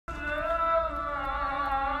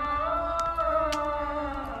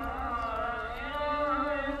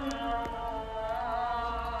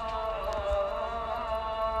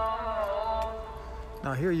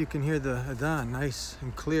here you can hear the adhan nice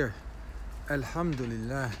and clear.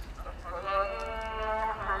 Alhamdulillah.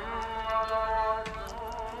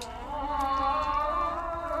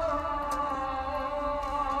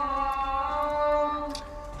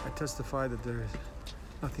 I testify that there is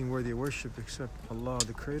nothing worthy of worship except Allah,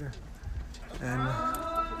 the Creator. And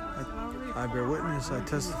I bear witness, I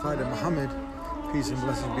testify that Muhammad, peace and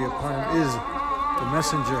blessings be upon him, is the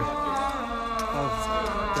messenger of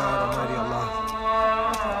God Almighty Allah.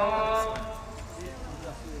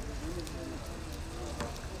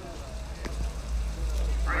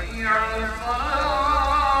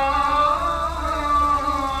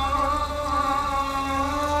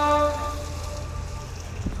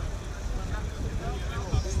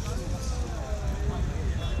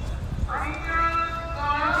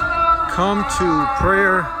 Come to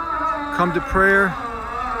prayer, come to prayer,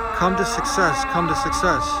 come to success, come to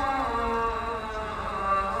success.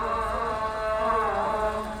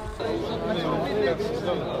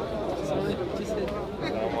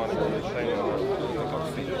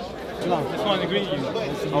 Just want to greet you.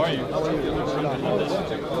 How are you?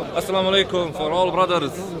 Assalamu alaikum for all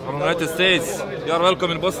brothers from the United States. You are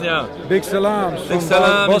welcome in Bosnia. Big salam. Big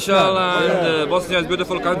salam, inshallah. And Bosnia is a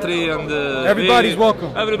beautiful country. And everybody's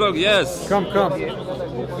welcome. Everybody, yes. Come.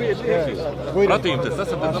 Pratim te, sad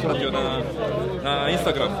sam te zapratio na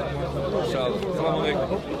Instagram. Inshallah. Assalamu alaikum.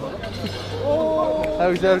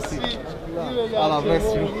 How's everything? Allah bless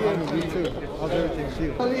you. You too. How's everything to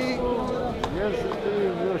you? Yes,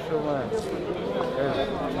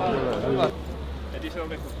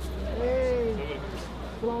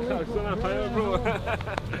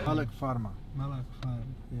 Malak Farma.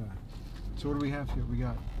 Yeah. So what do we have here?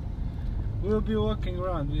 We'll be walking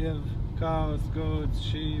around. We have cows, goats,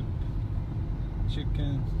 sheep,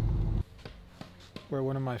 chicken. We're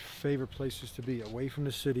one of my favorite places to be, away from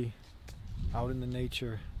the city, out in the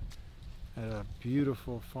nature, at a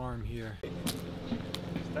beautiful farm here.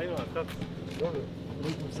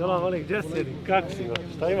 Salam alejk, gdje si? Kako si?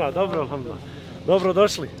 Šta ima? Dobro, alhamdulillah. Dobro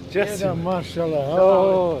došli. Gdje si?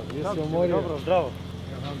 Mašallah. Jesi umorio? Dobro, zdravo.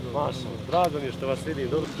 Mašallah. Drago mi je što vas vidim.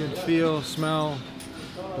 You can feel, smell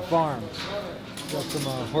the farm. We got some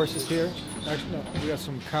horses here. Actually, no, we got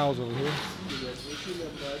some cows over here.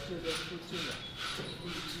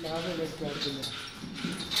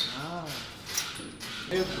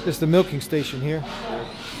 This is the milking station here.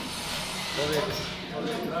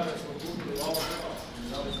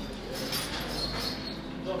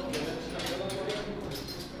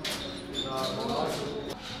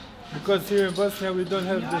 Because here in Bosnia we don't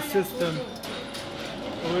have the system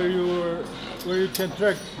where you can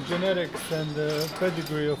track genetics and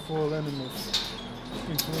pedigree of all animals,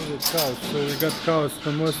 including cows. So we got cows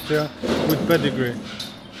from Austria with pedigree.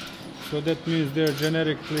 So that means they're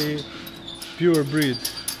genetically pure breed.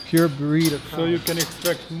 Pure breed of cows. So you can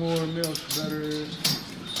extract more milk, better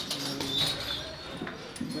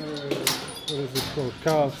what is it called?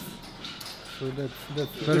 Calves. So that's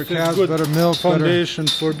better calves, better milk, foundation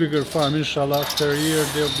for bigger farm. Inshallah, after a year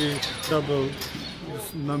there'll be double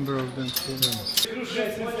this number of them.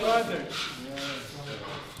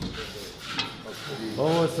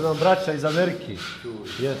 Ovo su nam braća iz Amerike.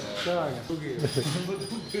 Yes.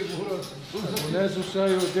 Ne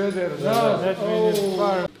slušaju deder.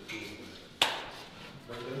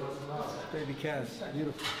 Baby calves,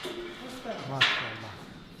 beautiful. Mashallah.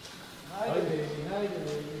 Hi baby.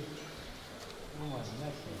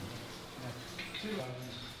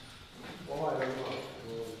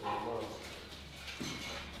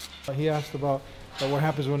 He asked about what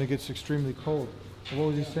happens when it gets extremely cold. What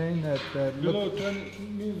was he saying? That below 20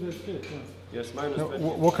 means that's it. Yes, minus 20.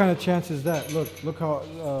 What kind of chance is that? Look how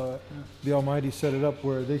the Almighty set it up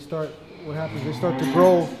where they start. What happens? They start to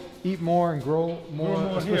grow, eat more, and grow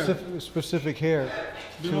more specific hair.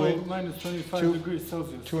 Below minus 25 degrees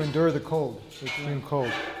Celsius. To endure the cold, the extreme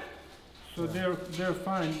cold. So they're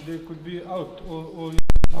fine. They could be out all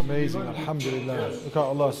Amazing, alhamdulillah. Look how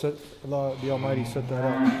Allah, the Almighty set that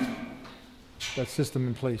up, that system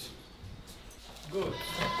in place. Good.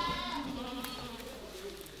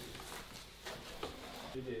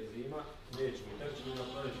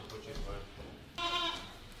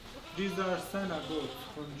 These are Sena goats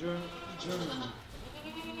from Germany.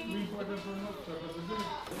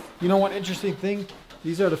 You know one interesting thing?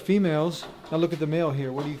 These are the females. Now look at the male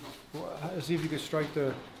here. Let's see if you can strike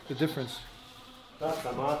the difference.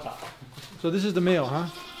 So this is the male, huh?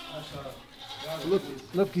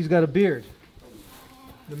 Look, he's got a beard.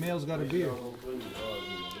 The male's got a beard.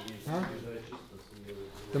 Huh?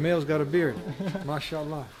 The male's got a beard.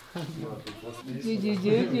 MashaAllah.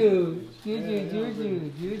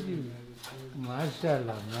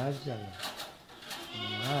 Mashallah, mashallah.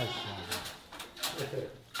 Mashallah.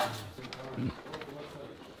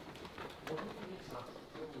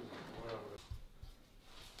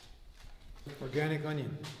 Organic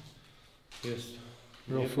onion. Yes.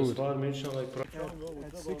 Real food. Stvar mi inshallah i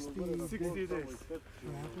At 60 days.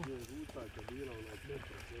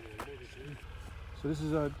 So this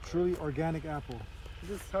is a truly organic apple.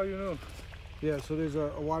 This is how you know. Yeah, so there's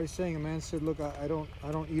a wise saying. A man said, "Look, I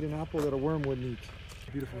don't eat an apple that a worm wouldn't eat."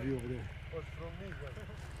 Beautiful view over there.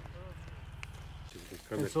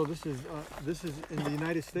 And so this is in the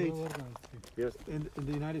United States. Yes. In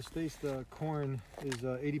the United States, the corn is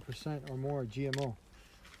 80% or more GMO.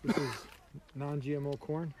 This is non-GMO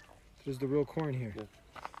corn. This is the real corn here. Yeah.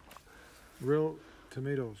 Real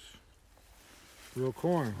tomatoes. Real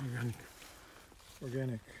corn. Organic.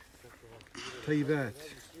 Organic. Tell you that.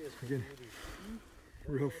 Again,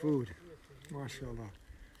 real food. MashaAllah.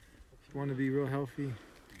 If you want to be real healthy,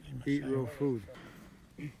 eat real food.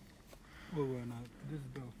 Oh, not this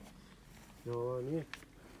go. No, nije.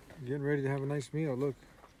 Getting ready to have a nice meal. Look,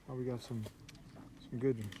 how we got some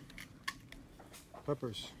good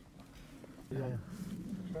peppers. Yeah.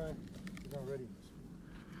 Try. It's not ready.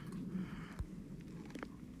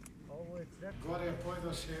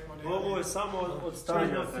 Ovo je samo od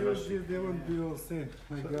stanja. They won't be all safe.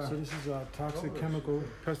 So this is toxic, chemical,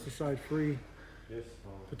 pesticide-free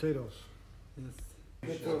potatoes. Yes.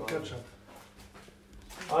 Ketchup.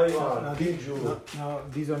 Ajvan, Now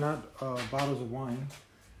these are not bottles of wine.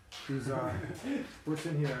 These are what's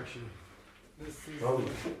in here actually? This is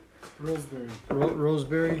rosemary.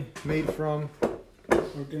 Rosemary made from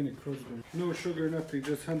Organic rosemary. No sugar, nothing.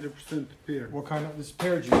 Just 100% pear. what kind of? This is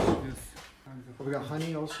pear juice. Yes. We got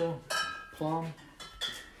honey also, plum.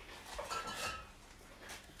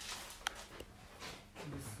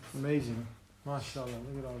 Amazing, mashallah.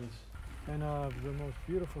 Look at all this. And the most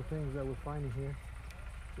beautiful things that we're finding here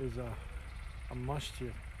is a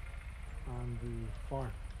masjid on the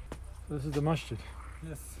farm. This is the masjid.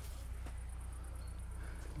 Yes.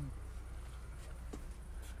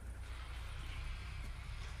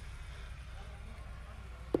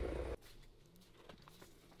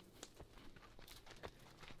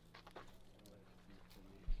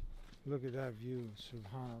 Look at that view,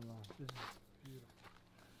 subhanallah. This is beautiful.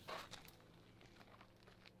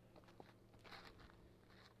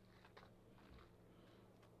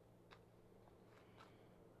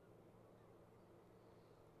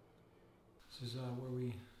 This is where we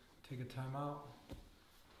take a time out,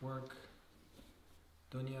 work,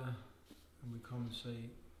 dunya, and we come and say,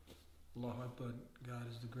 Allahu Akbar, God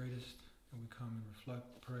is the greatest, and we come and reflect,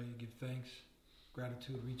 pray, give thanks,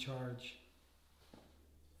 gratitude, recharge,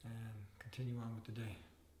 and continue on with the day.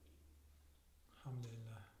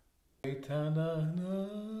 Alhamdulillah.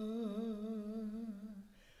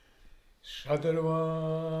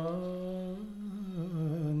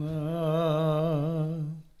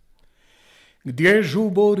 Gdje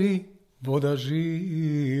žubori voda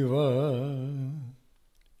živa,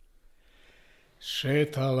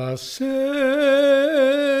 šetala se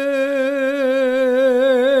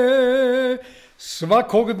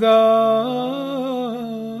svakog dana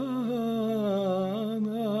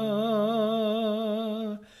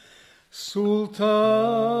sultanova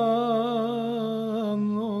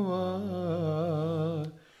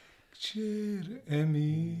kćer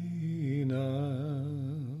Emina.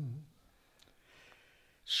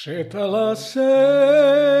 Šetala se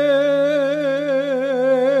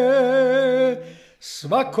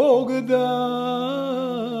svakog dana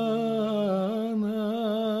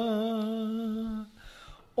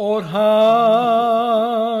Orhanova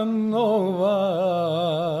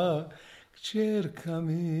kćerka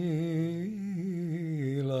mila.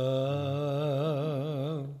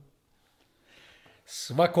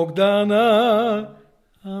 Svakog dana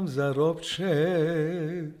Hamza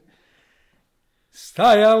ropče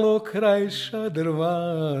stajalo kraj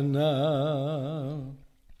šadrvana,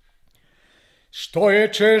 što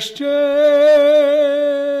je češće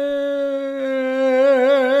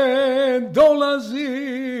dolazilo,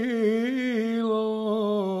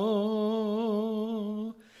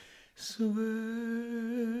 sve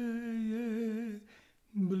je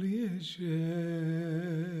bliže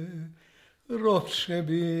ropše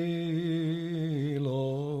bilo.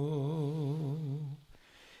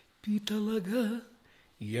 Pitala ga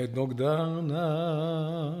jednog dana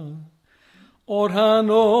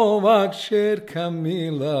Orhanova kćerka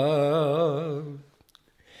mila,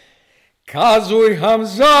 kazuj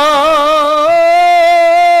Hamza,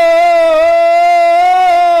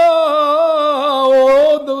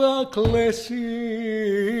 odakle si?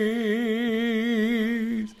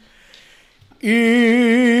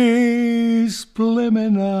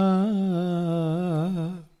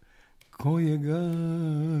 koje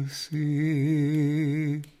gasi.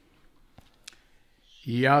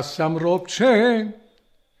 Ja sam ropče,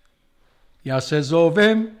 ja se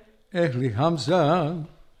zovem Ehli Hamza,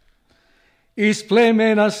 iz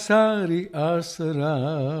plemena Sari Asra.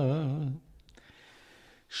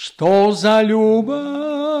 Što za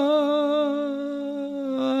ljubav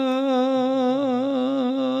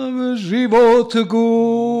život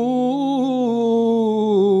gube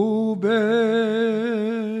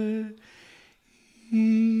i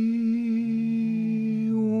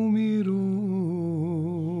umiru.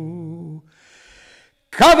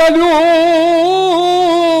 Kada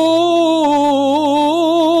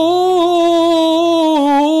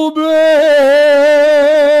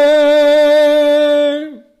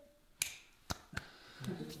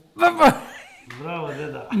Bravo,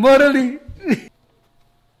 deda. morali.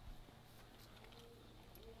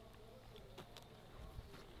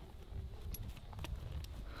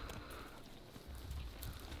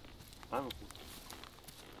 Ajmo.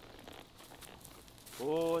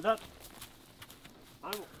 Udar.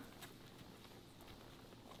 Ajmo.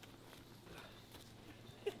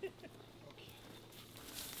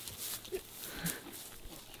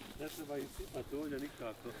 Ne treba isipati ovdje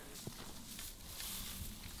nikako.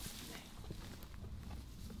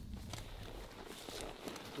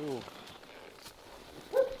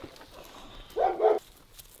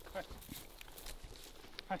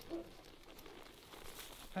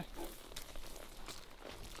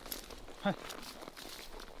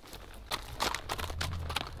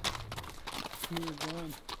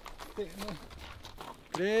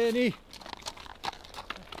 Kreni.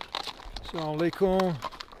 Assalamu alaikum.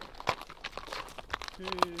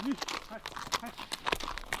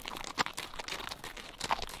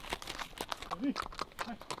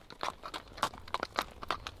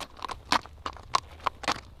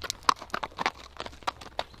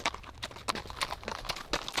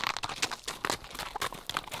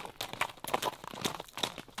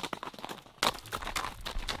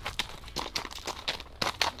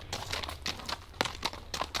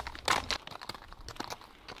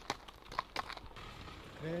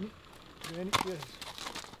 Kreni, yes.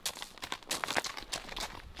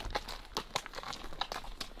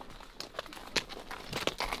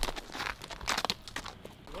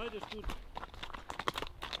 Dojdeš tu.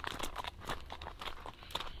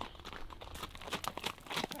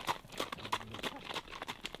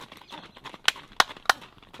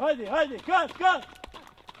 Hajde, hajde, kas! No,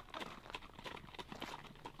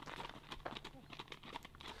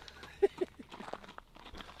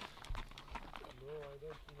 I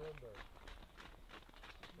don't remember.